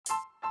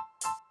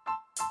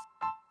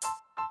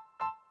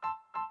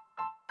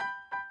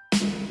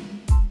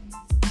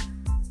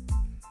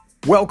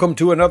Welcome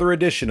to another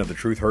edition of the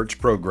Truth Hurts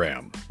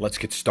program. Let's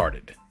get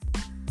started.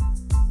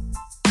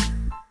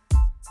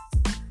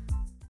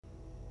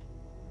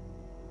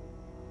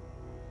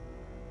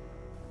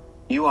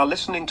 You are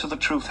listening to the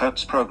Truth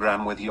Hurts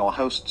program with your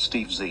host,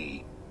 Steve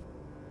Z.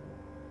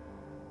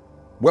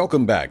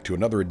 Welcome back to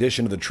another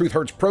edition of the Truth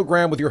Hurts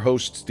program with your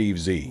host, Steve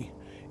Z.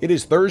 It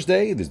is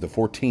Thursday. It is the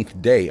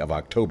 14th day of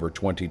October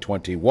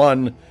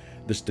 2021.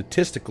 The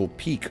statistical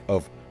peak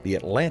of the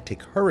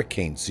Atlantic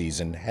hurricane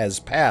season has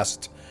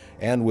passed,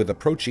 and with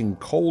approaching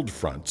cold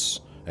fronts,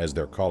 as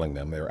they're calling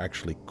them, they're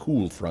actually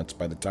cool fronts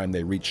by the time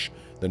they reach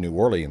the New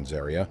Orleans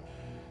area,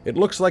 it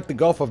looks like the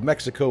Gulf of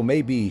Mexico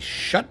may be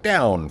shut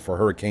down for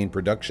hurricane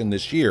production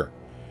this year.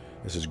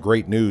 This is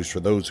great news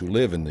for those who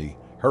live in the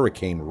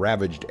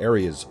hurricane-ravaged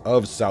areas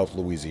of South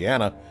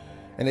Louisiana,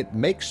 and it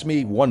makes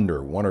me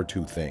wonder one or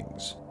two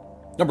things.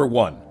 Number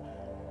one,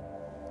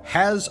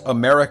 has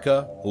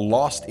America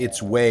lost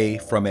its way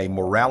from a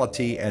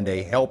morality and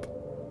a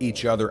help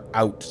each other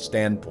out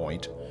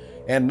standpoint?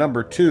 And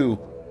number two,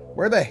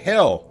 where the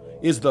hell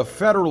is the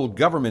federal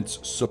government's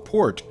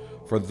support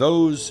for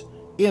those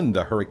in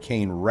the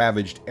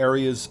hurricane-ravaged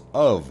areas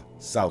of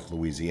South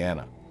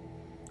Louisiana?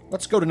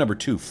 Let's go to number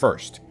two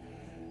first,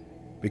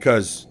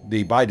 because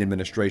the Biden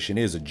administration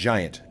is a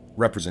giant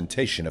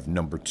representation of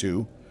number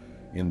two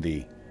in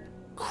the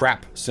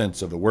crap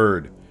sense of the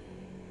word.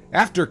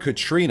 After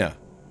Katrina,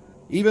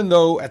 even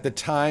though at the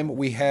time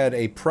we had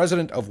a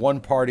president of one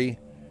party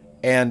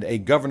and a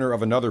governor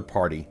of another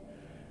party,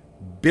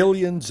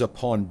 billions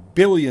upon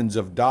billions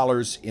of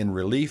dollars in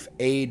relief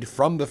aid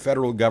from the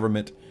federal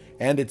government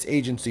and its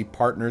agency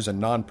partners and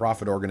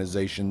nonprofit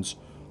organizations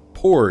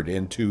poured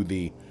into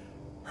the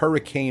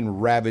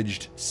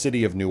hurricane-ravaged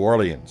city of New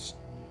Orleans.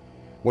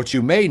 What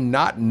you may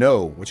not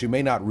know, what you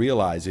may not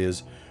realize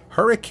is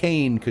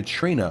Hurricane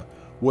Katrina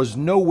was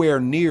nowhere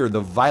near the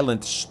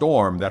violent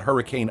storm that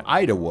Hurricane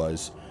Ida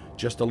was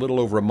just a little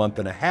over a month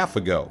and a half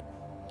ago.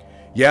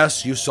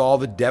 Yes, you saw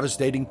the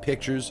devastating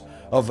pictures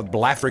of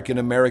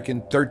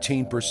African-American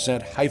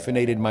 13%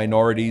 hyphenated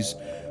minorities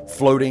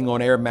floating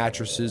on air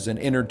mattresses and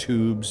inner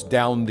tubes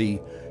down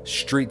the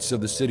streets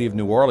of the city of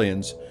New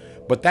Orleans,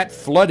 but that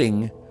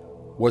flooding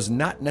was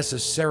not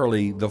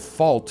necessarily the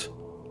fault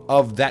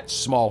of that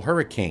small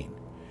hurricane.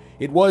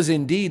 It was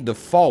indeed the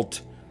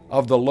fault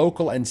of the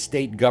local and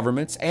state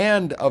governments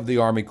and of the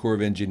Army Corps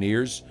of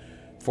Engineers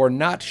for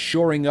not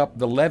shoring up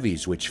the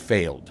levees which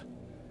failed.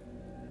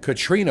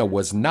 Katrina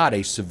was not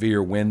a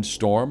severe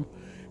windstorm.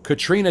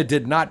 Katrina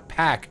did not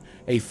pack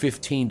a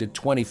 15 to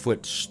 20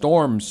 foot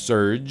storm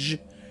surge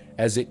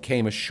as it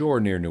came ashore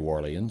near New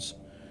Orleans.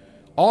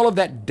 All of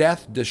that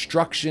death,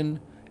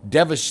 destruction,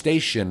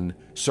 devastation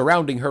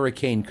surrounding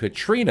Hurricane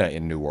Katrina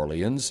in New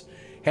Orleans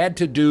had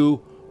to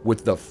do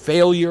with the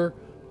failure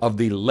of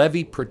the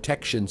levee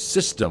protection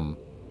system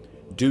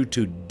due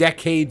to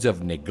decades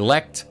of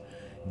neglect,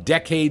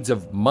 decades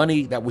of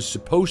money that was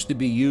supposed to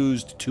be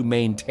used to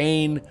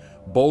maintain,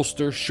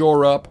 bolster,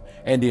 shore up,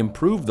 and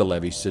improve the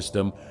levee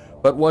system,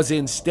 but was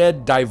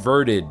instead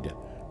diverted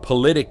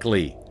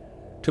politically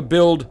to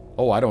build,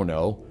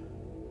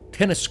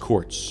 tennis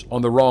courts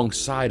on the wrong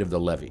side of the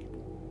levee,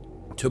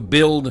 to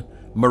build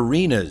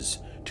marinas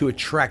to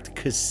attract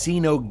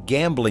casino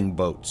gambling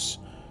boats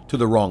to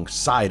the wrong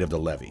side of the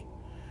levee.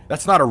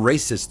 That's not a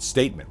racist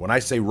statement. When I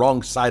say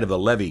wrong side of the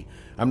levee,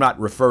 I'm not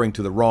referring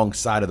to the wrong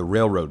side of the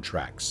railroad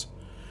tracks.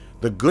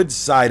 The good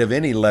side of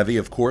any levee,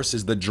 of course,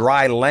 is the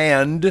dry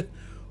land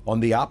on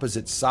the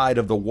opposite side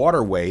of the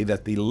waterway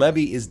that the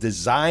levee is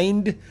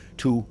designed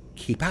to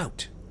keep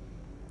out.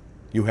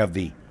 You have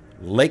the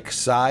lake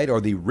side or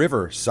the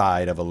river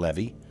side of a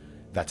levee.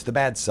 That's the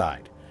bad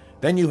side.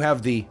 Then you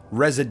have the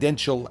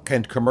residential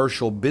and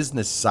commercial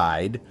business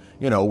side,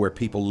 where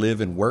people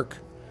live and work,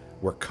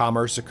 where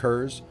commerce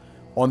occurs,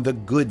 on the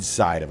good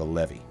side of a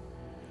levee.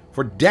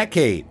 For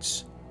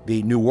decades,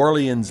 the New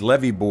Orleans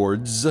levee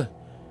boards,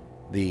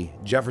 the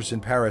Jefferson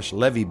Parish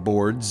levee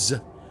boards,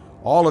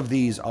 all of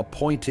these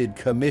appointed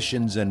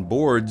commissions and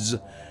boards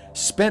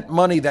spent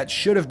money that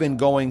should have been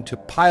going to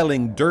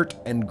piling dirt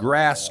and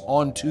grass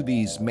onto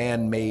these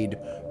man-made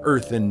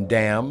earthen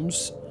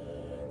dams.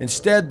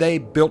 Instead, they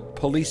built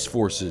police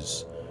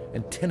forces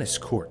and tennis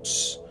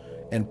courts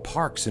and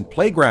parks and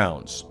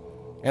playgrounds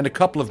and a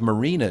couple of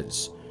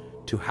marinas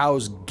to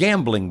house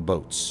gambling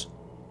boats.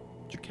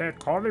 You can't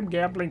call them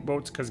gambling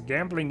boats because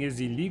gambling is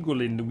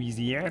illegal in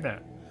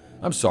Louisiana.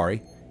 I'm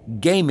sorry,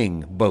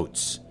 gaming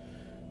boats.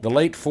 The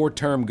late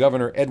four-term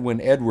Governor Edwin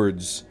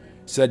Edwards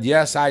said,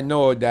 yes, I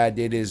know that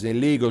it is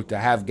illegal to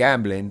have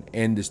gambling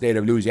in the state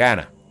of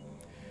Louisiana.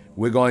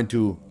 We're going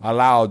to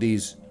allow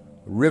these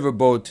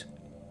riverboat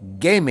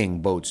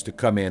gaming boats to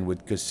come in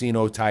with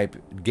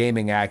casino-type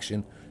gaming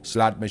action,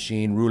 slot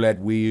machine,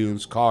 roulette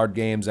wheels, card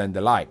games, and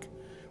the like.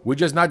 We're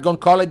just not going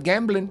to call it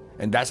gambling,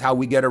 and that's how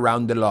we get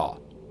around the law.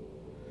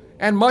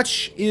 And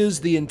much is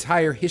the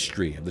entire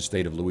history of the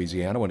state of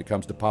Louisiana when it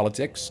comes to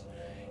politics.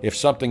 If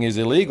something is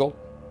illegal,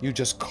 you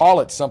just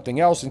call it something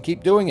else and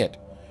keep doing it,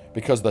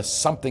 because the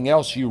something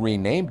else you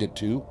renamed it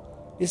to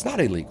is not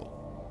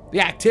illegal. The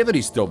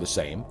activity's still the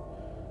same,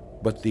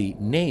 but the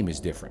name is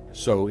different.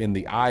 So in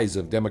the eyes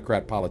of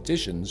Democrat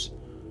politicians,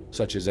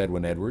 such as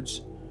Edwin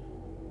Edwards,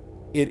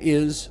 it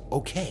is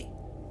okay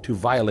to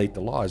violate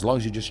the law as long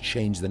as you just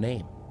change the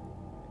name.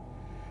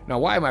 Now,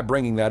 why am I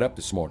bringing that up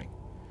this morning?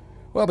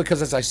 Well,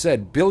 because as I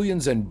said,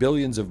 billions and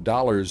billions of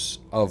dollars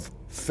of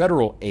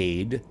federal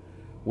aid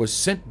was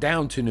sent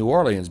down to New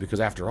Orleans because,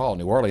 after all,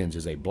 New Orleans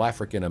is a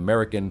Blafrican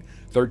American,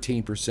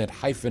 13%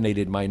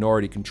 hyphenated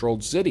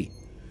minority-controlled city.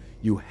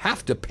 You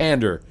have to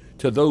pander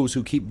to those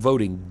who keep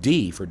voting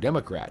D for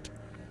Democrat.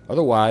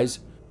 Otherwise,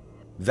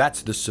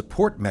 that's the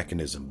support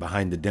mechanism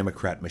behind the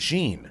Democrat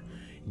machine.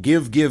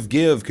 Give, give,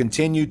 give,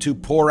 continue to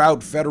pour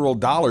out federal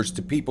dollars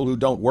to people who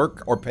don't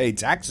work or pay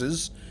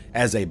taxes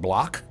as a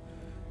block,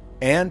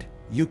 and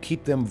you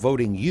keep them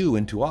voting you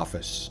into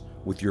office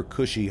with your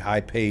cushy,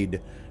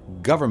 high-paid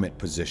government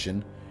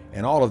position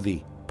and all of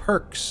the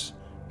perks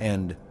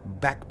and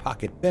back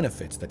pocket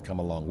benefits that come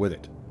along with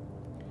it.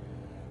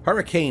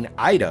 Hurricane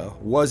Ida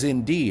was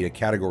indeed a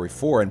Category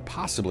 4 and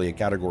possibly a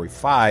Category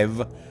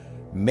 5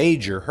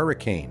 major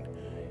hurricane.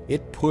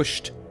 It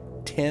pushed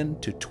 10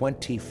 to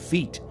 20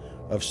 feet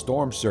of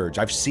storm surge.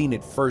 I've seen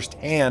it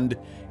firsthand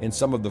in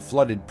some of the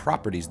flooded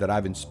properties that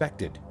I've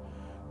inspected,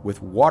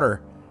 with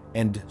water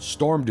and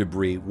storm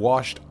debris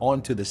washed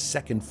onto the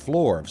second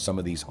floor of some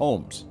of these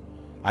homes.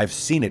 I've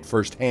seen it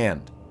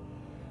firsthand.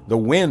 The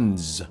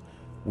winds,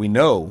 we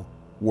know,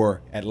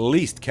 were at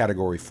least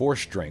Category 4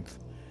 strength,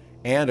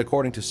 and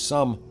according to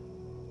some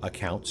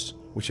accounts,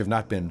 which have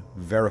not been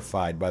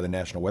verified by the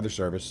National Weather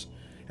Service,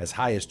 as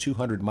high as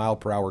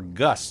 200-mile-per-hour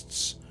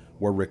gusts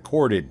were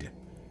recorded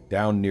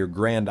down near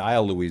Grand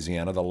Isle,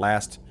 Louisiana, the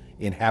last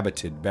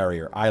inhabited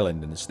barrier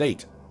island in the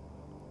state.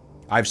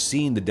 I've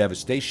seen the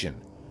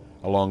devastation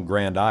along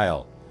Grand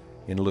Isle,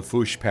 in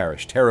Lafourche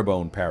Parish,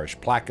 Terrebonne Parish,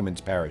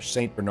 Plaquemines Parish,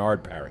 St.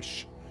 Bernard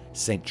Parish,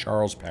 St.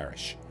 Charles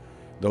Parish,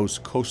 those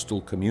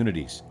coastal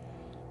communities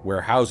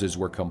where houses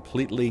were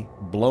completely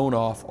blown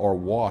off or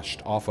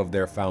washed off of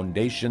their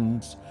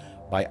foundations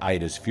by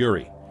Ida's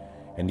fury.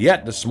 And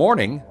yet, this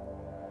morning,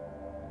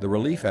 the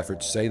relief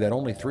efforts say that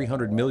only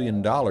 $300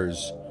 million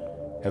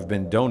have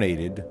been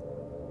donated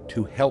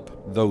to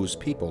help those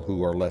people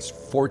who are less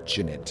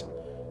fortunate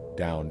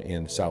down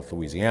in South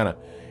Louisiana.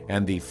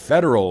 And the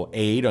federal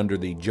aid under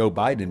the Joe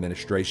Biden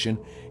administration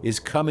is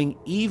coming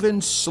even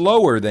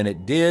slower than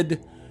it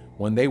did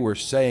when they were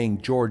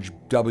saying George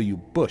W.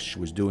 Bush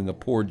was doing a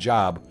poor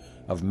job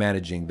of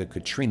managing the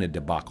Katrina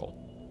debacle.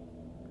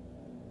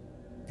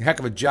 Heck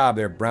of a job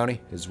there,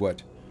 Brownie, is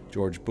what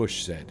George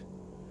Bush said.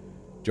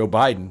 Joe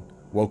Biden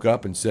woke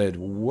up and said,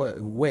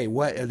 Wait,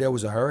 what? There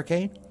was a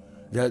hurricane?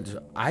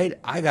 I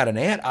got an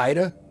Aunt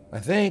Ida, I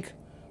think.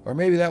 Or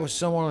maybe that was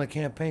someone on the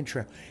campaign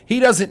trail. He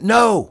doesn't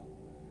know.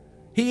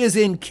 He is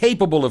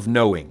incapable of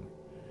knowing.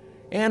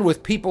 And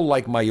with people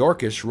like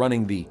Mayorkas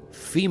running the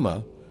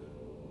FEMA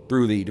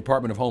through the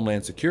Department of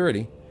Homeland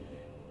Security,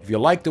 if you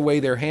like the way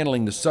they're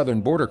handling the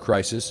southern border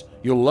crisis,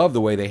 you'll love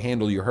the way they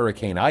handle your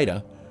Hurricane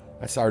Ida.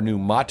 That's our new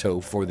motto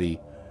for the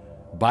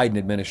Biden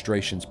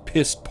administration's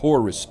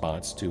piss-poor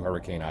response to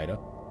Hurricane Ida.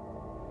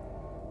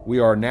 We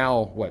are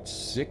now,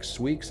 6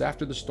 weeks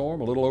after the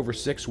storm? A little over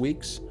 6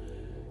 weeks.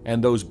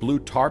 And those blue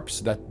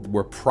tarps that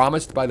were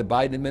promised by the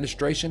Biden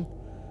administration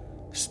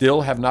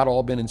still have not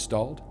all been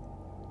installed.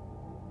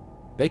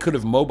 They could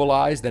have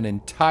mobilized an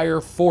entire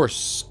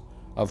force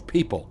of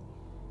people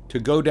to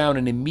go down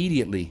and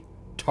immediately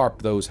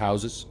tarp those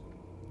houses.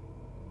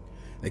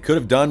 They could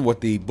have done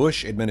what the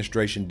Bush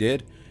administration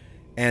did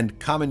and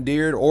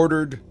commandeered,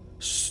 ordered,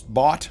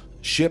 bought,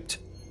 shipped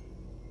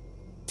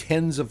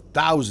tens of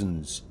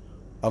thousands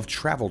of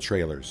travel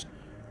trailers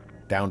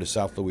down to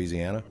South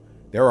Louisiana.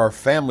 There are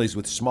families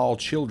with small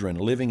children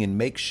living in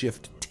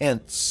makeshift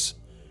tents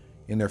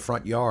in their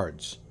front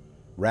yards,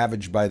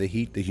 ravaged by the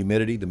heat, the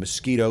humidity, the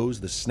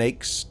mosquitoes, the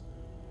snakes.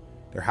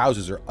 Their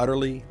houses are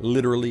utterly,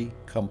 literally,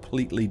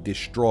 completely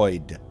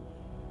destroyed.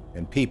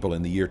 And people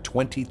in the year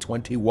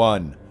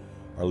 2021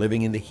 are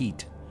living in the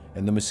heat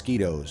and the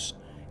mosquitoes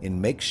in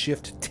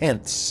makeshift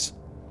tents,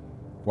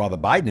 while the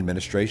Biden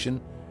administration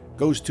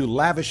goes to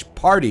lavish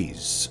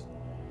parties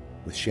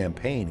with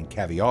champagne and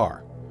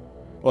caviar.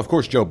 Well, of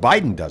course, Joe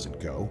Biden doesn't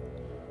go,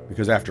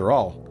 because after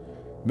all,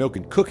 milk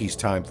and cookies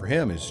time for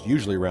him is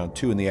usually around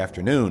 2 in the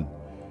afternoon,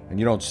 and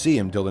you don't see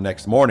him till the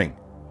next morning.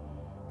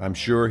 I'm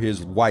sure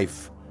his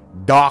wife,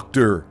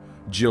 Dr.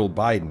 Jill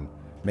Biden,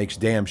 makes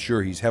damn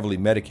sure he's heavily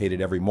medicated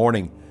every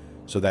morning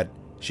so that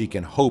she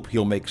can hope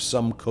he'll make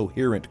some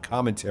coherent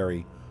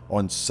commentary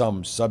on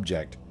some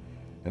subject,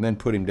 and then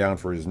put him down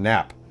for his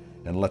nap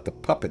and let the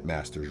puppet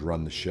masters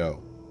run the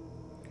show.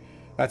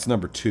 That's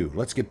number 2.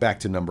 Let's get back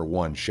to number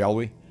 1, shall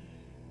we?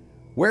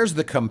 Where's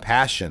the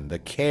compassion, the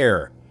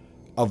care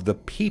of the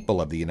people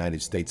of the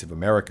United States of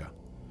America?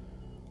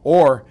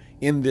 Or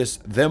in this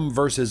them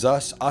versus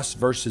us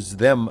versus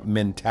them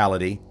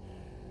mentality,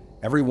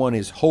 everyone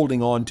is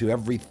holding on to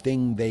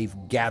everything they've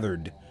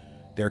gathered.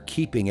 They're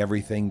keeping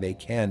everything they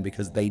can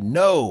because they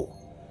know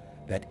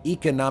that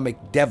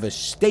economic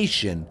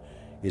devastation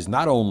is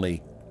not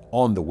only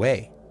on the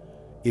way,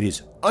 it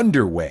is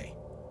underway.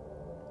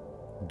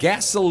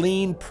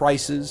 Gasoline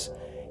prices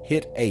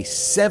hit a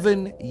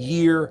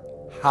 7-year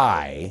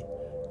high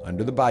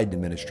under the Biden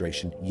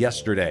administration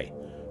yesterday,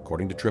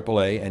 according to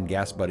AAA and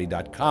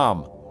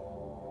GasBuddy.com.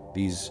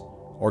 These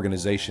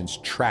organizations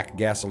track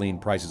gasoline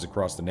prices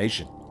across the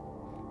nation.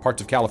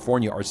 Parts of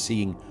California are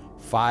seeing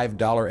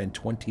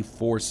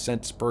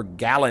 $5.24 per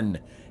gallon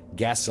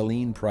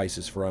gasoline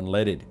prices for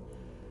unleaded,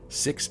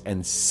 $6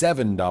 and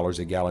 $7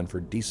 a gallon for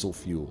diesel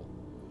fuel.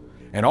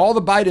 And all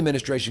the Biden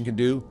administration can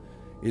do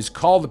is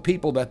call the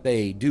people that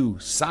they do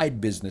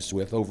side business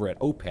with over at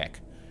OPEC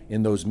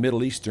in those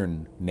Middle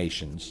Eastern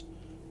nations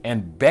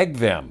and beg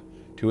them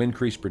to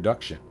increase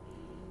production.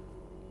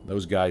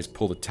 Those guys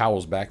pull the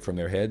towels back from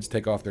their heads,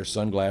 take off their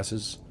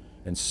sunglasses,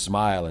 and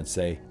smile and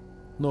say,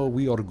 "No,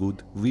 we are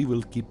good. We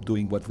will keep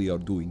doing what we are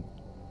doing."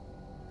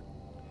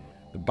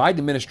 The Biden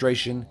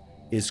administration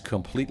is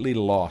completely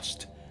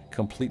lost,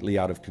 completely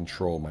out of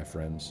control, my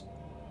friends.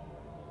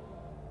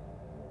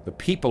 The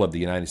people of the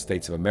United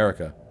States of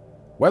America,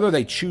 whether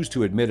they choose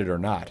to admit it or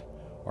not,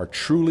 are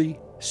truly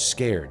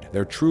scared.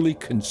 They're truly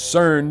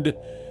concerned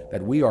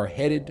that we are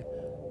headed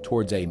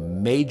towards a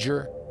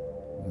major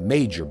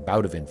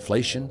bout of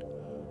inflation,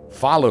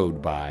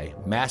 followed by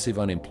massive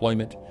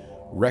unemployment.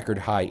 Record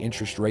high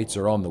interest rates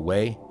are on the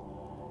way,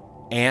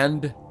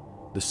 and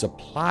the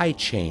supply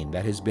chain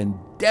that has been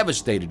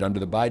devastated under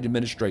the Biden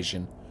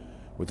administration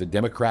with the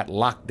Democrat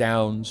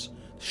lockdowns,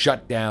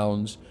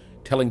 shutdowns,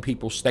 telling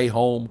people stay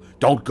home,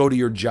 don't go to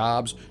your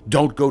jobs,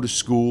 don't go to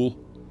school,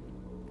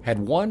 had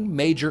one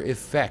major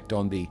effect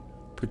on the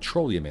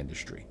petroleum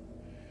industry.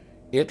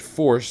 It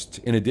forced,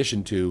 in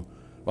addition to,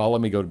 well,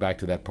 let me go back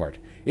to that part.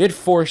 It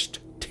forced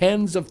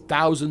tens of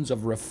thousands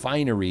of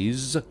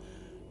refineries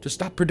to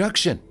stop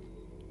production.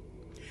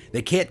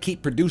 They can't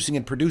keep producing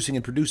and producing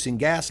and producing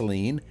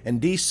gasoline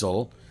and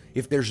diesel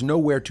if there's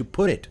nowhere to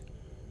put it.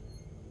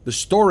 The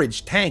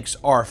storage tanks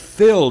are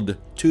filled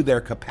to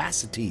their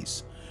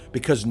capacities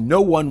because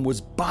no one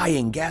was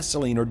buying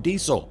gasoline or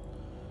diesel.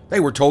 They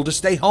were told to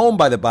stay home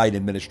by the Biden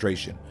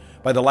administration,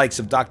 by the likes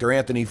of Dr.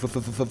 Anthony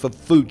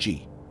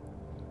Fauci.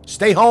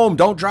 Stay home,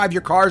 don't drive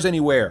your cars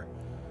anywhere.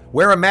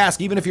 Wear a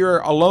mask even if you're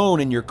alone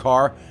in your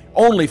car,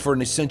 only for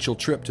an essential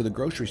trip to the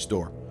grocery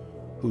store,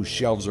 whose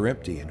shelves are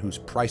empty and whose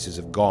prices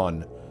have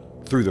gone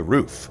through the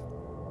roof.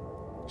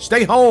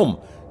 Stay home.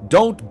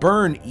 Don't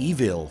burn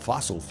evil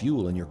fossil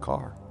fuel in your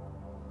car.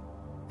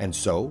 And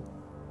so,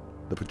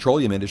 the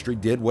petroleum industry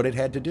did what it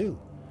had to do.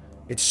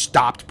 It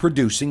stopped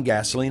producing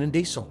gasoline and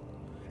diesel.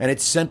 And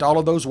it sent all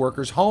of those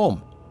workers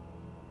home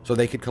so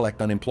they could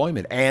collect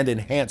unemployment and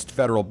enhanced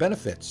federal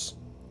benefits.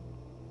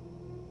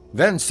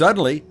 Then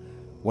suddenly,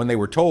 when they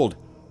were told,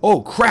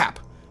 "Oh crap,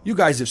 you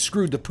guys have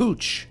screwed the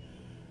pooch.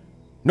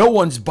 No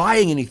one's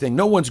buying anything.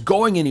 No one's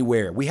going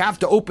anywhere. We have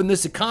to open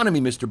this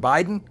economy, Mr.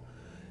 Biden."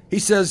 He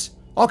says,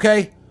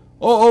 "Okay,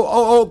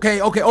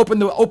 okay, open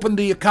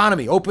the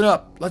economy. Open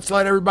up. Let's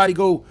let everybody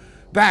go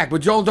back.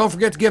 But don't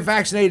forget to get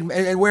vaccinated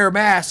and wear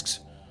masks.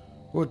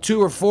 Well,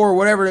 2 or 4,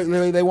 whatever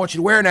they want you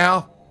to wear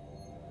now."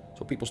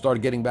 So people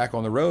started getting back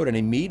on the road, and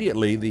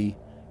immediately the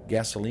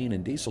gasoline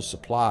and diesel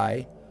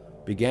supply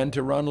began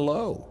to run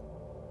low.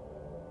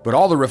 But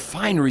all the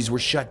refineries were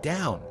shut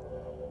down.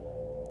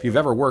 If you've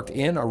ever worked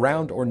in,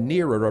 around, or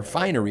near a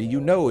refinery, you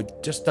know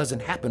it just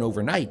doesn't happen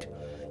overnight.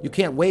 You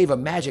can't wave a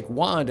magic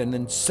wand and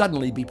then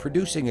suddenly be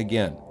producing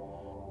again.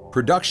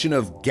 Production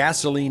of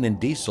gasoline and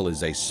diesel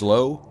is a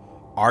slow,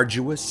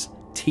 arduous,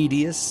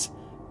 tedious,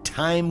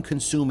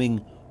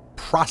 time-consuming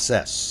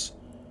process.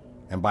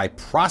 And by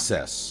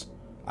process,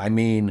 I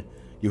mean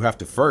you have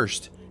to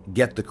first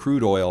get the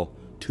crude oil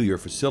to your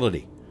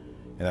facility.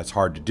 And that's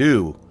hard to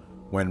do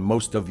when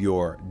most of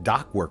your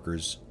dock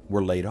workers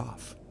were laid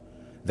off.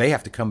 They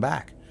have to come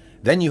back.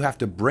 Then you have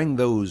to bring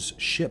those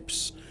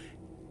ships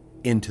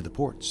into the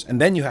ports. And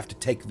then you have to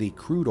take the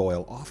crude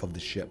oil off of the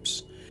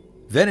ships.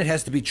 Then it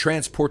has to be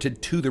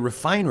transported to the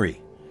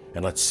refinery.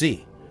 And let's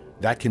see,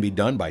 that can be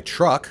done by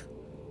truck,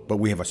 but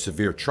we have a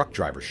severe truck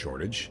driver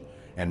shortage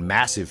and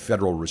massive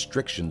federal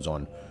restrictions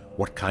on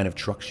what kind of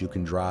trucks you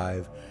can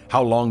drive,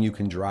 how long you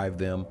can drive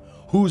them,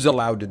 who's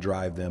allowed to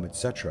drive them,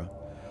 etc.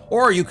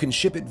 Or you can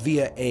ship it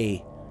via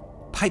a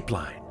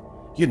pipeline.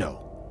 You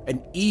know,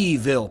 an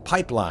evil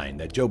pipeline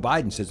that Joe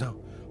Biden says, "Oh,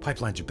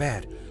 pipelines are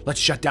bad. Let's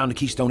shut down the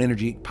Keystone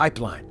Energy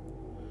pipeline."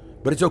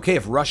 But it's okay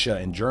if Russia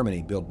and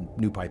Germany build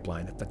new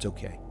pipeline. That's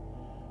okay.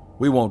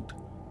 We won't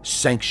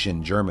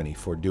sanction Germany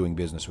for doing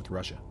business with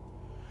Russia.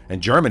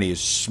 And Germany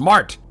is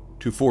smart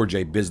to forge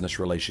a business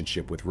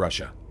relationship with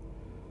Russia.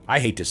 I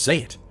hate to say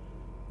it.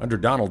 Under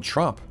Donald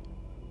Trump,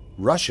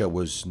 Russia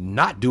was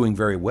not doing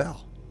very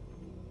well.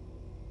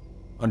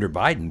 Under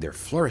Biden, they're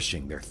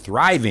flourishing, they're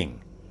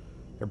thriving.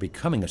 They're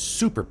becoming a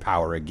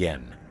superpower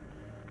again,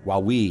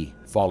 while we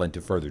fall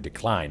into further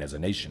decline as a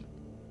nation.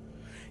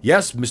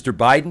 Yes, Mr.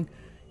 Biden,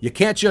 you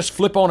can't just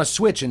flip on a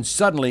switch and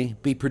suddenly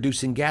be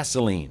producing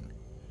gasoline.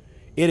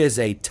 It is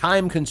a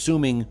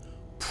time-consuming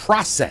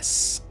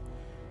process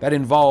that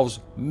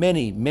involves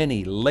many,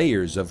 many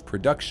layers of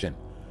production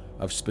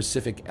of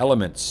specific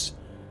elements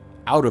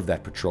out of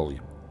that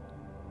petroleum.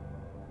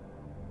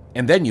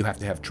 And then you have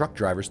to have truck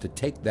drivers to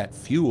take that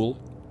fuel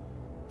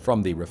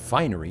from the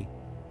refinery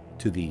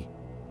to the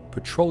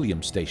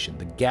petroleum station,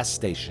 the gas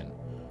station,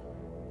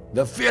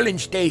 the filling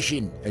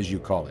station, as you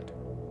call it.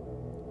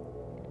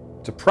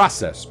 It's a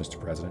process, Mr.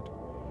 President.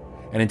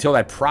 And until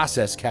that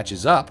process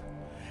catches up,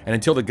 and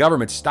until the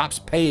government stops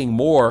paying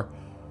more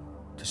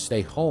to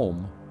stay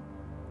home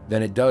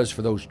than it does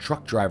for those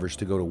truck drivers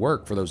to go to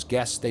work, for those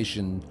gas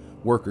station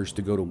workers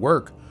to go to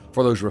work,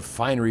 for those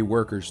refinery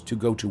workers to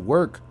go to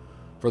work,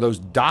 for those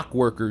dock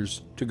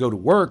workers to go to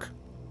work,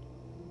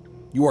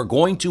 you are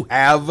going to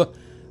have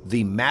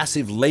the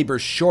massive labor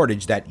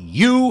shortage that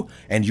you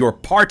and your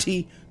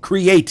party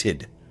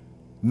created,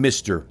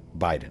 Mr.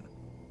 Biden.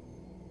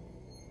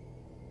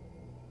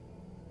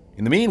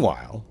 In the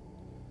meanwhile,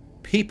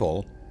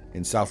 people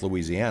in South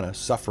Louisiana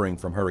suffering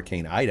from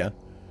Hurricane Ida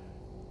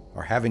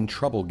are having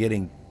trouble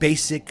getting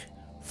basic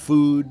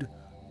food,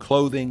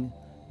 clothing,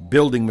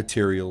 building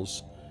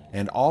materials,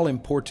 and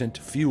all-important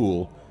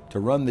fuel to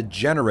run the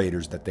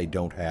generators that they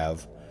don't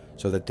have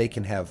so that they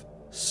can have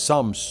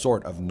some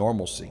sort of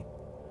normalcy.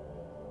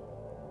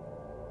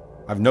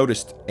 I've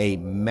noticed a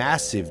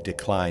massive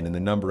decline in the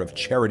number of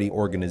charity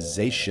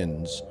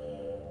organizations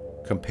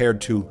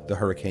compared to the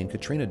Hurricane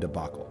Katrina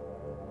debacle.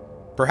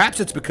 Perhaps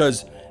it's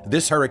because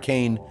this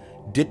hurricane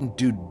didn't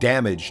do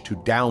damage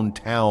to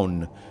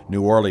downtown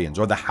New Orleans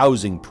or the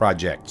housing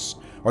projects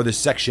or the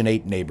Section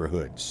 8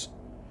 neighborhoods.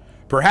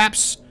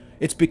 Perhaps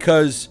it's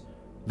because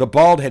the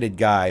bald-headed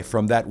guy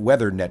from that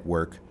weather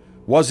network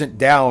wasn't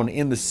down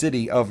in the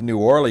city of New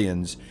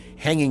Orleans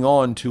hanging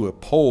on to a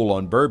pole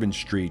on Bourbon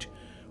Street,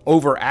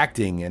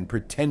 overacting and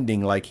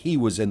pretending like he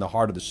was in the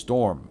heart of the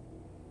storm.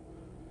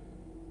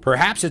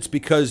 Perhaps it's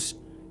because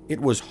it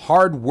was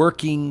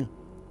hard-working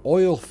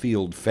oil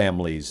field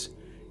families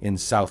in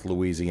South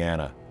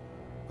Louisiana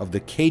of the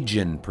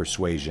Cajun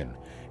persuasion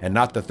and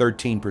not the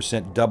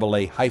 13%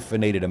 AA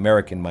hyphenated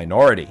American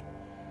minority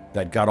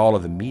that got all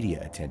of the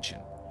media attention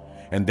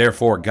and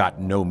therefore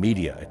got no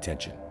media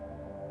attention.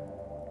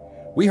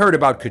 We heard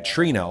about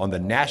Katrina on the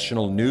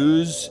national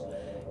news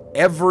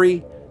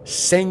every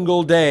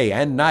single day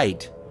and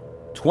night,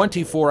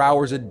 24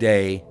 hours a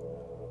day,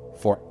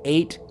 for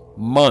 8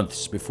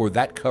 months before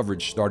that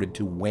coverage started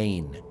to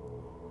wane.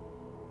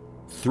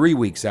 3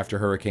 weeks after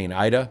Hurricane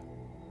Ida,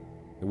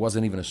 it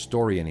wasn't even a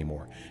story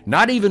anymore.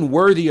 Not even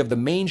worthy of the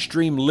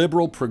mainstream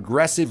liberal,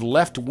 progressive,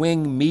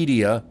 left-wing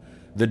media,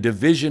 the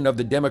division of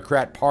the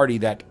Democrat Party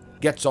that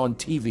gets on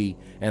TV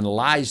and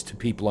lies to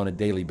people on a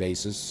daily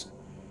basis.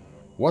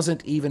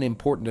 Wasn't even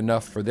important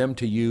enough for them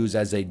to use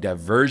as a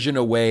diversion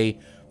away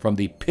from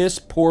the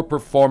piss-poor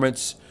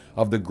performance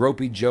of the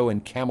Gropey Joe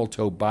and Camel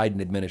Toe Biden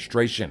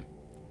administration.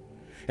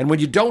 And when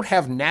you don't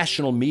have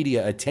national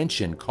media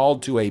attention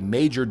called to a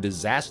major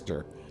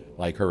disaster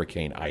like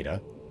Hurricane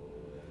Ida,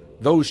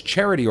 those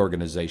charity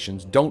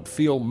organizations don't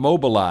feel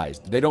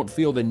mobilized. They don't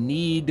feel the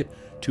need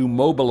to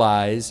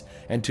mobilize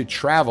and to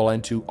travel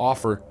and to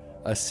offer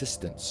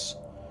assistance.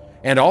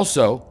 And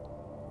also,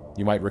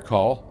 you might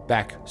recall,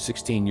 back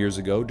 16 years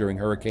ago during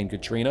Hurricane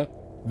Katrina,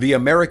 the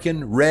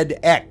American Red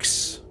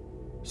X,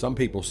 some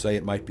people say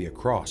it might be a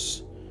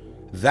cross,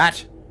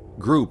 that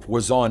group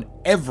was on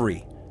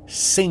every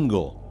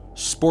single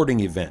sporting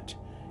event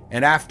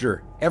and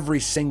after every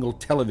single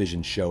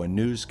television show and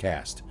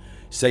newscast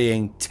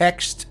saying,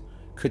 text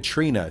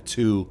Katrina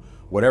to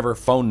whatever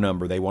phone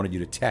number they wanted you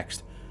to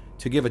text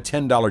to give a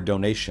 $10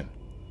 donation.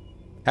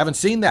 Haven't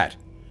seen that.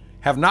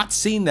 Have not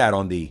seen that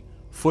on the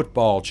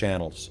football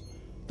channels,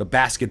 the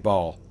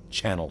basketball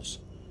channels,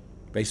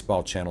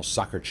 baseball channels,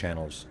 soccer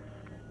channels,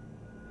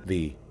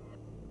 the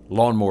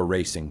lawnmower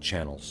racing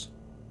channels.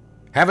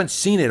 Haven't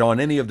seen it on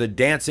any of the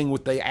Dancing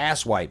with the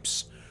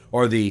Asswipes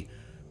or the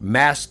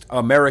Masked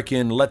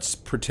American Let's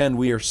Pretend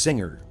We Are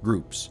Singer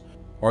groups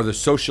or the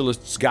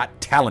Socialists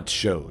Got Talent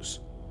shows.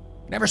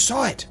 Never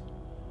saw it.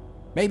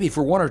 Maybe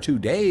for 1 or 2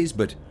 days,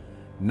 but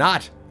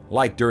not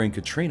like during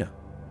Katrina.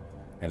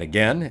 And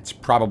again, it's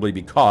probably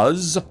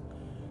because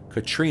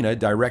Katrina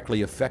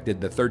directly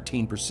affected the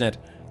 13%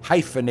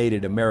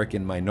 hyphenated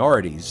American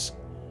minorities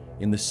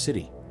in the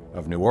city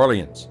of New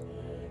Orleans.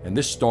 And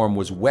this storm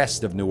was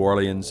west of New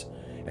Orleans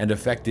and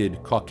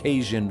affected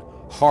Caucasian,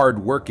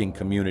 hard-working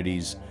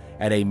communities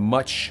at a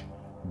much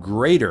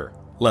greater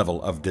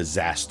level of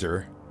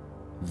disaster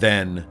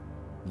than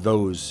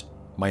those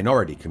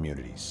minority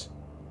communities.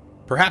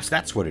 Perhaps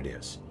that's what it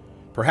is.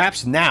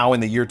 Perhaps now in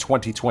the year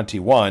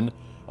 2021,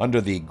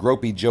 under the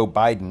Gropey Joe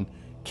Biden,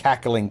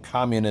 cackling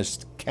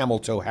communist Camel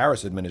Toe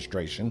Harris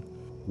administration,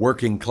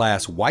 working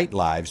class white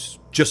lives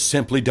just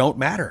simply don't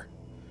matter.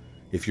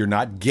 If you're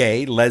not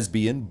gay,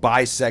 lesbian,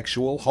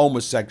 bisexual,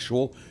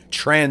 homosexual,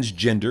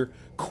 transgender,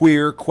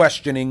 queer,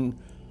 questioning,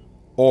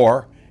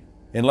 or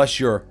unless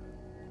you're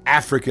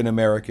African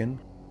American,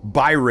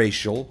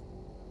 biracial,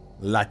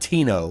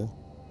 Latino,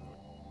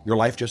 your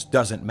life just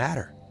doesn't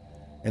matter.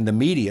 And the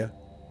media,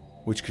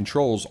 which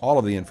controls all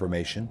of the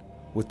information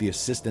with the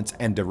assistance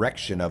and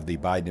direction of the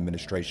Biden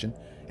administration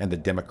and the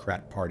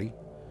Democrat Party,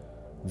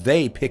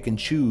 they pick and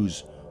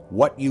choose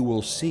what you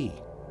will see.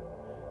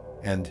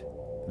 And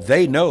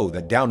They know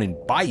that down in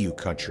Bayou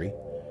country,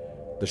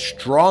 the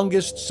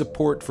strongest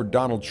support for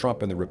Donald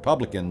Trump and the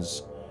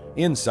Republicans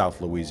in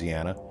South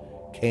Louisiana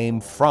came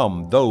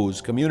from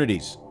those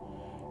communities.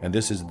 And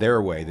this is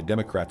their way, the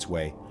Democrats'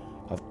 way,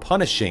 of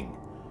punishing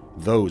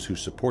those who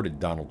supported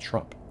Donald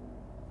Trump.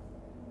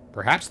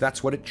 Perhaps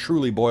that's what it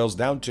truly boils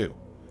down to.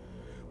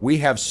 We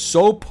have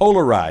so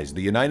polarized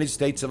the United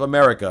States of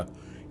America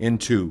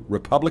into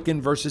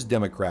Republican versus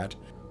Democrat,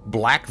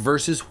 black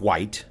versus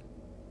white,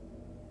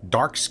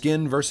 dark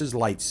skin versus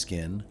light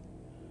skin,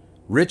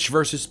 rich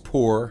versus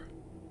poor,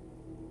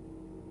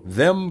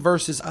 them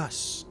versus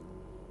us,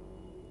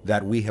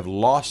 that we have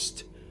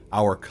lost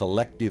our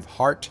collective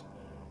heart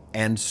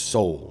and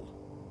soul.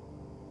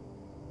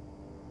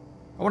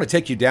 I want to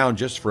take you down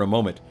just for a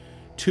moment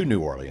to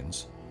New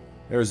Orleans.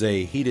 There's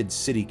a heated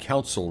city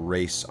council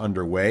race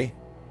underway,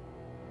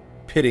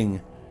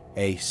 pitting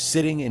a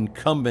sitting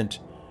incumbent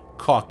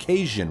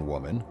Caucasian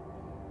woman,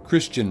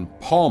 Christian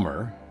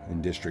Palmer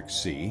in District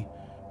C,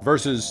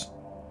 versus,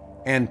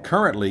 and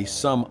currently,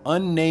 some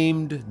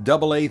unnamed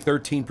AA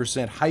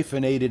 13%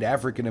 hyphenated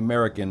African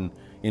American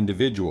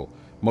individual,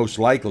 most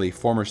likely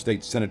former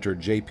State Senator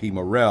J.P.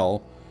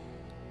 Morrell.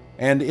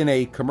 And in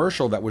a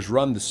commercial that was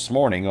run this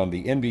morning on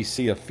the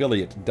NBC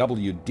affiliate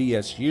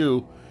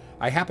WDSU,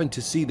 I happened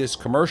to see this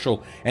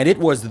commercial, and it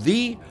was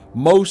the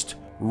most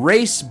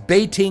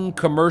race-baiting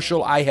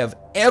commercial I have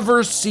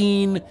ever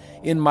seen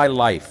in my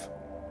life.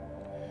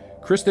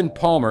 Kristen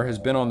Palmer has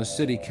been on the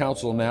city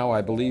council now,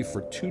 I believe,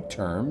 for 2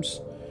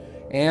 terms,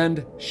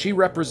 and she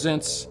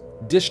represents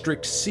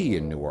District C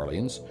in New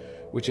Orleans,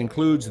 which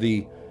includes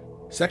the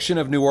section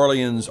of New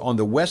Orleans on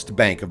the west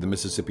bank of the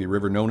Mississippi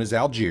River known as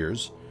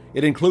Algiers.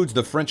 It includes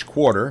the French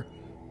Quarter,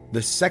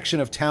 the section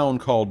of town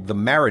called the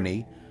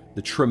Marigny,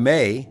 the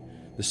Treme,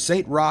 the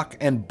St. Roch,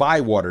 and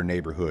Bywater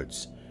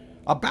neighborhoods.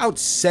 About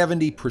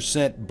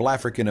 70%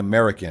 Blafrican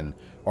American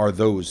are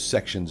those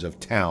sections of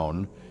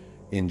town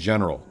in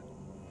general.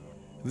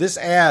 This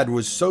ad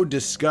was so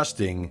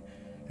disgusting,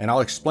 and I'll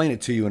explain it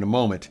to you in a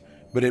moment,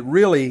 but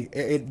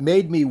it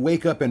made me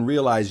wake up and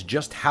realize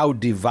just how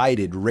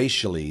divided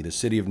racially the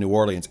city of New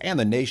Orleans and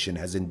the nation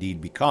has indeed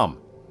become.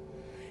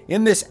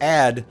 In this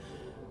ad,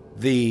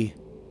 the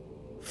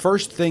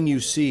first thing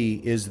you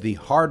see is the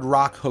Hard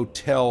Rock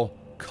Hotel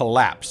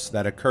collapse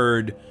that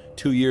occurred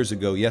 2 years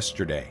ago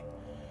yesterday.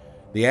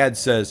 The ad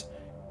says,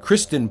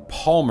 Kristen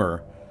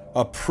Palmer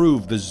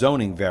approved the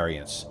zoning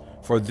variance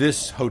for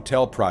this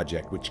hotel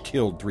project, which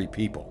killed 3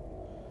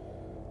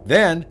 people.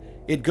 Then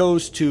it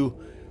goes to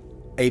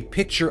a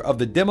picture of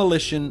the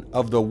demolition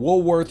of the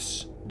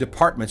Woolworth's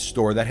department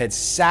store that had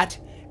sat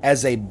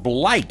as a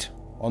blight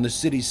on the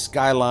city's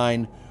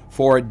skyline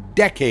for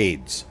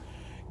decades.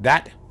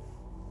 That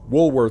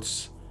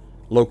Woolworth's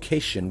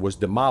location was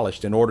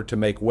demolished in order to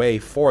make way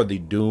for the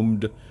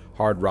doomed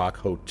Hard Rock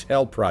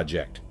Hotel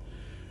project.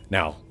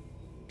 Now,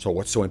 so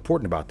what's so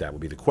important about that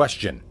would be the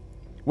question.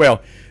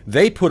 Well,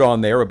 they put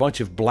on there a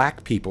bunch of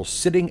black people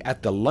sitting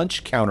at the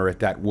lunch counter at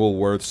that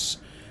Woolworth's,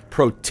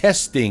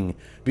 protesting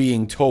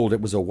being told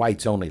it was a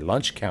whites-only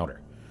lunch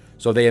counter.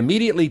 So they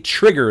immediately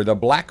trigger the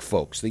black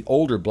folks, the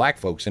older black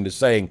folks, into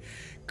saying,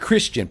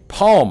 Christian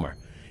Palmer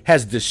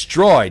has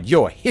destroyed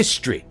your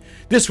history.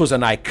 This was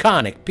an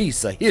iconic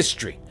piece of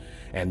history,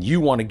 and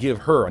you want to give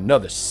her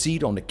another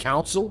seat on the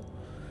council?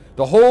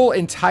 The whole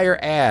entire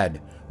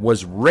ad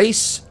was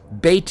race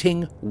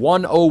baiting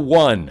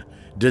 101,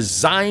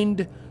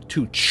 designed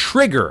to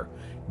trigger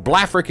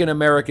Blafrican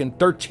American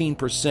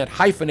 13%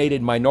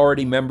 hyphenated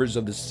minority members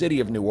of the city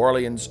of New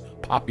Orleans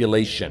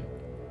population.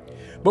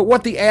 But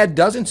what the ad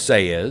doesn't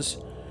say is,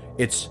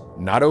 it's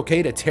not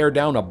okay to tear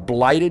down a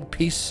blighted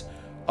piece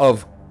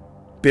of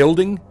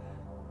building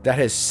that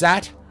has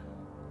sat,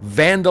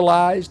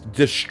 vandalized,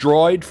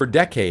 destroyed for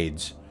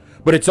decades.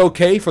 But it's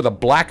okay for the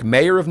black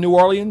mayor of New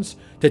Orleans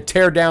to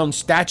tear down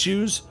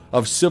statues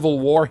of Civil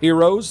War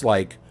heroes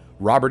like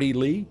Robert E.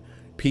 Lee,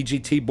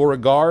 P.G.T.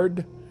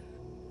 Beauregard,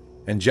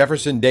 and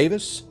Jefferson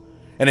Davis.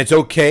 And it's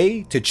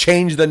okay to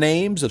change the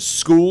names of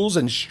schools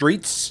and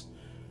streets.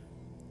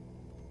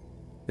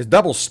 It's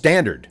double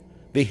standard.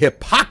 The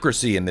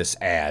hypocrisy in this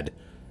ad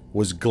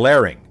was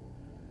glaring.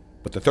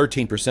 But the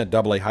 13%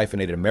 AA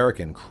hyphenated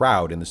American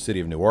crowd in the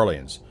city of New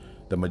Orleans,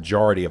 the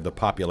majority of the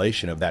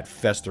population of that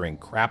festering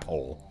crap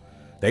hole,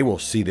 they will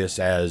see this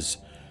as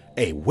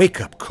a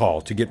wake-up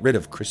call to get rid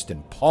of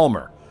Kristen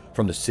Palmer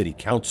from the city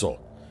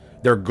council.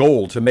 Their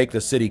goal to make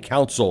the city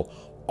council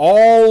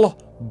all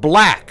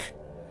black,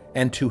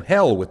 and to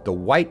hell with the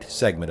white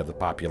segment of the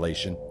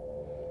population.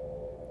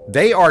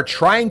 They are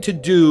trying to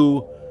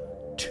do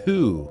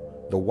to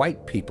the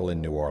white people in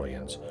New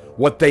Orleans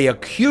what they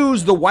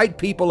accuse the white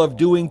people of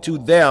doing to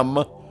them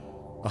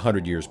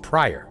 100 years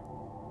prior.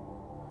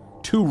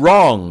 2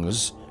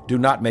 wrongs do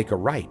not make a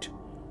right,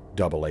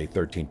 AA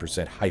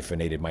 13%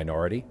 hyphenated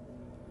minority.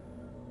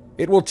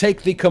 It will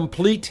take the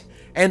complete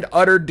and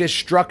utter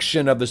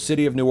destruction of the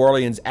city of New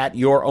Orleans at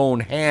your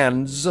own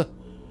hands,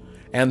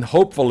 and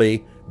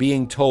hopefully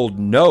being told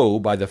no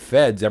by the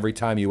feds every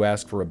time you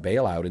ask for a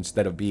bailout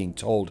instead of being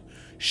told,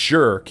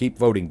 sure, keep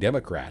voting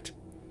Democrat.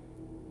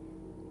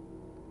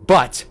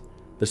 But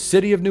the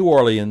city of New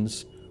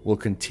Orleans will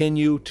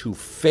continue to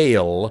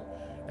fail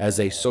as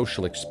a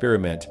social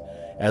experiment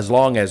as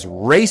long as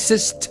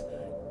racist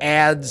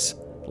ads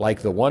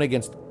like the one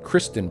against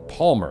Kristen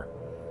Palmer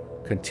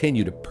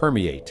continue to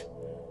permeate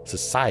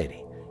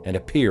society and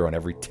appear on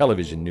every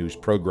television news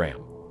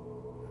program.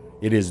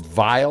 It is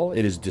vile,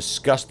 it is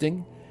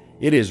disgusting,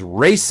 it is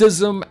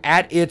racism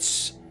at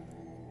its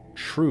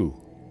true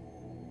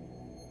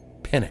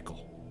pinnacle.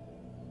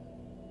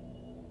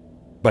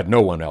 But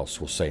no one else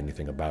will say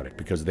anything about it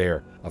because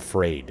they're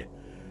afraid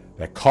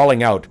that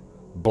calling out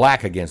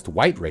black against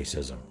white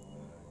racism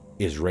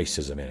is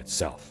racism in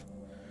itself.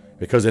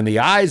 Because in the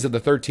eyes of the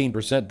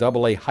 13%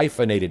 AA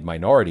hyphenated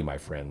minority, my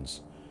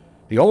friends,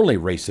 the only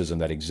racism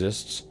that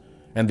exists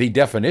and the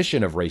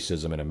definition of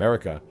racism in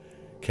America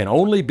can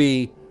only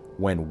be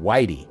when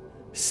Whitey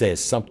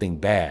says something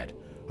bad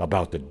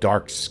about the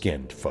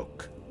dark-skinned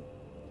folk.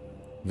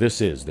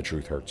 This is the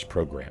Truth Hurts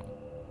program.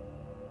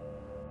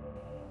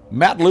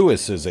 Matt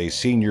Lewis is a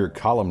senior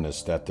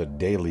columnist at the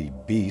Daily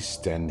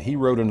Beast, and he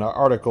wrote an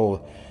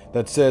article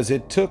that says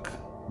it took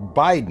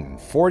Biden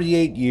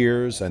 48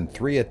 years and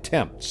 3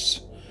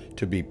 attempts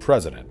to be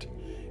president,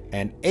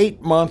 and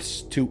 8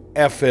 months to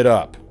F it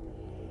up.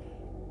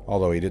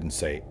 Although he didn't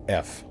say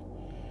F.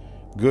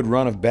 Good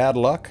run of bad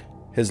luck.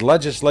 His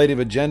legislative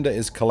agenda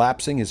is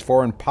collapsing. His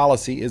foreign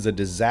policy is a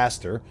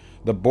disaster.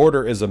 The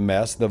border is a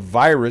mess. The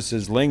virus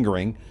is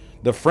lingering.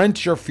 The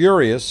French are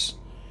furious.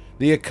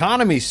 The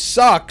economy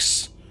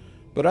sucks.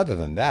 But other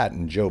than that,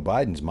 in Joe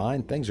Biden's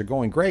mind, things are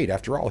going great.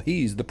 After all,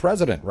 he's the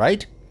president,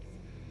 right?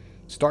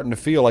 Starting to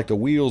feel like the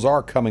wheels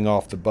are coming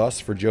off the bus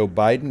for Joe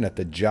Biden at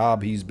the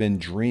job he's been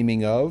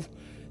dreaming of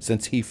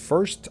since he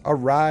first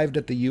arrived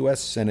at the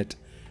U.S. Senate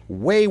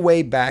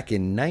way back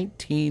in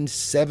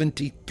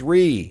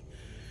 1973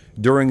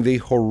 during the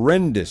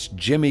horrendous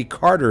Jimmy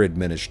Carter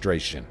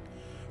administration,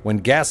 when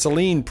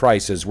gasoline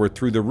prices were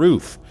through the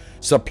roof,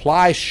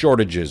 supply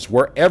shortages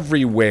were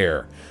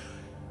everywhere,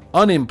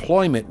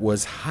 unemployment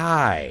was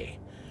high,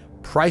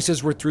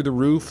 prices were through the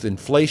roof,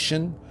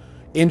 inflation,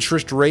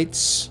 interest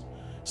rates,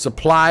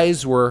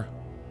 supplies were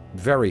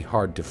very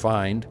hard to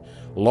find,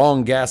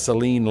 long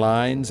gasoline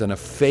lines, and a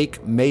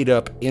fake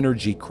made-up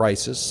energy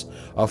crisis,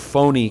 a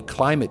phony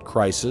climate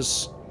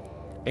crisis,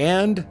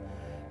 and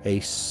a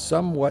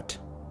somewhat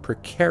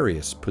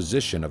precarious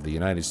position of the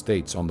United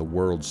States on the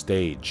world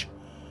stage.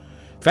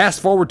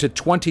 Fast forward to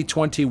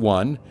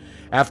 2021,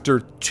 after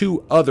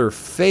 2 other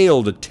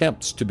failed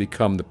attempts to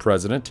become the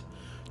president,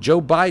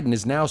 Joe Biden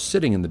is now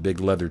sitting in the big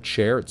leather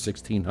chair at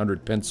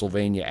 1600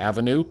 Pennsylvania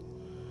Avenue.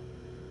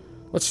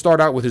 Let's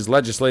start out with his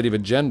legislative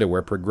agenda,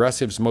 where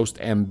progressives' most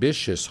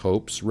ambitious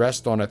hopes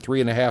rest on a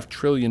 $3.5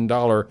 trillion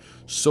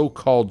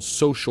so-called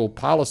social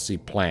policy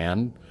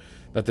plan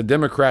that the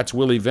Democrats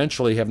will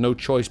eventually have no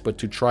choice but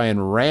to try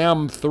and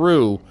ram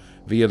through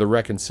via the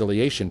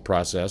reconciliation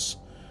process,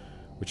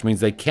 which means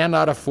they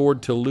cannot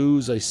afford to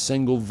lose a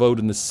single vote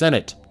in the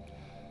Senate.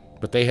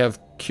 But they have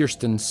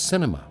Kyrsten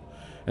Sinema,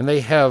 and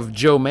they have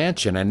Joe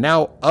Manchin, and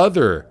now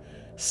other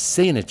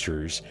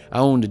senators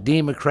on the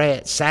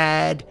Democrat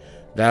side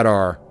that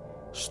are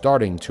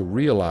starting to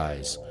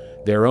realize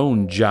their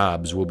own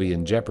jobs will be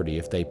in jeopardy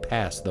if they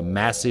pass the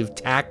massive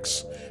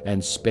tax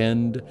and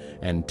spend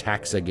and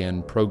tax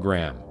again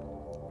program.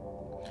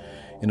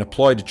 In a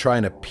ploy to try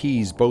and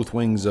appease both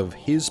wings of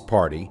his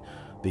party,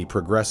 the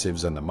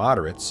progressives and the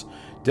moderates,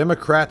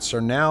 Democrats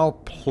are now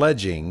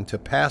pledging to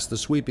pass the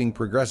sweeping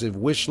progressive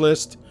wish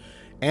list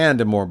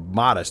and a more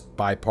modest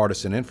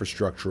bipartisan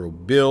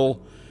infrastructural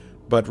bill,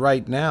 but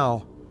right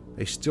now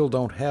they still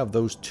don't have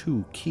those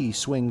 2 key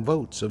swing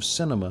votes of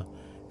Sinema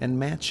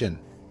and Manchin.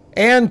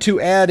 And to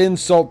add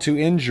insult to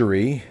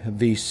injury,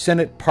 the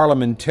Senate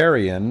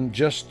parliamentarian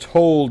just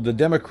told the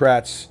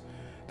Democrats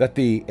that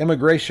the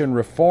immigration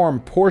reform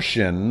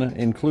portion,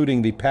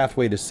 including the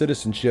pathway to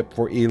citizenship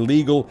for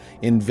illegal,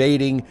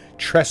 invading,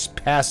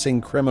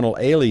 trespassing criminal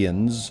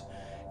aliens,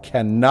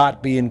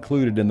 cannot be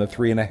included in the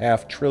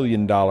 $3.5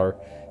 trillion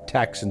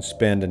tax and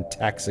spend and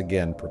tax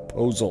again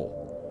proposal.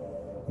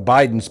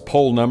 Biden's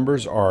poll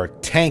numbers are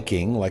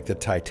tanking like the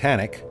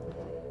Titanic,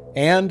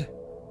 and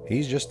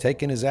he's just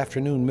taking his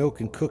afternoon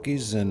milk and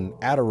cookies and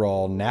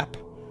Adderall nap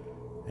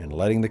and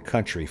letting the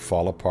country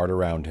fall apart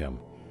around him.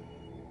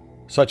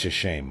 Such a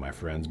shame, my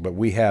friends, but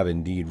we have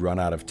indeed run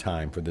out of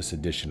time for this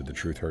edition of the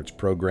Truth Hurts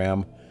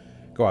program.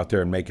 Go out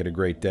there and make it a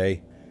great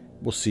day.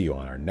 We'll see you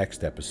on our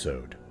next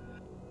episode.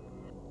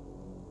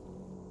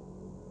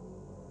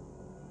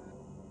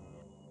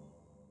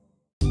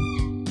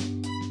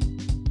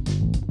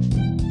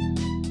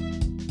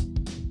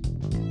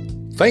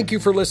 Thank you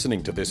for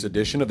listening to this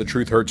edition of the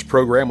Truth Hurts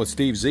program with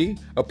Steve Z.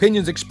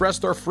 Opinions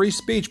expressed are free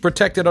speech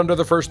protected under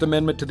the First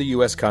Amendment to the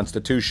U.S.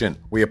 Constitution.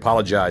 We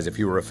apologize if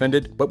you were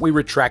offended, but we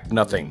retract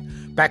nothing.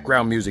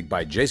 Background music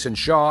by Jason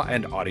Shaw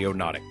and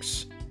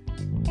Audionautics.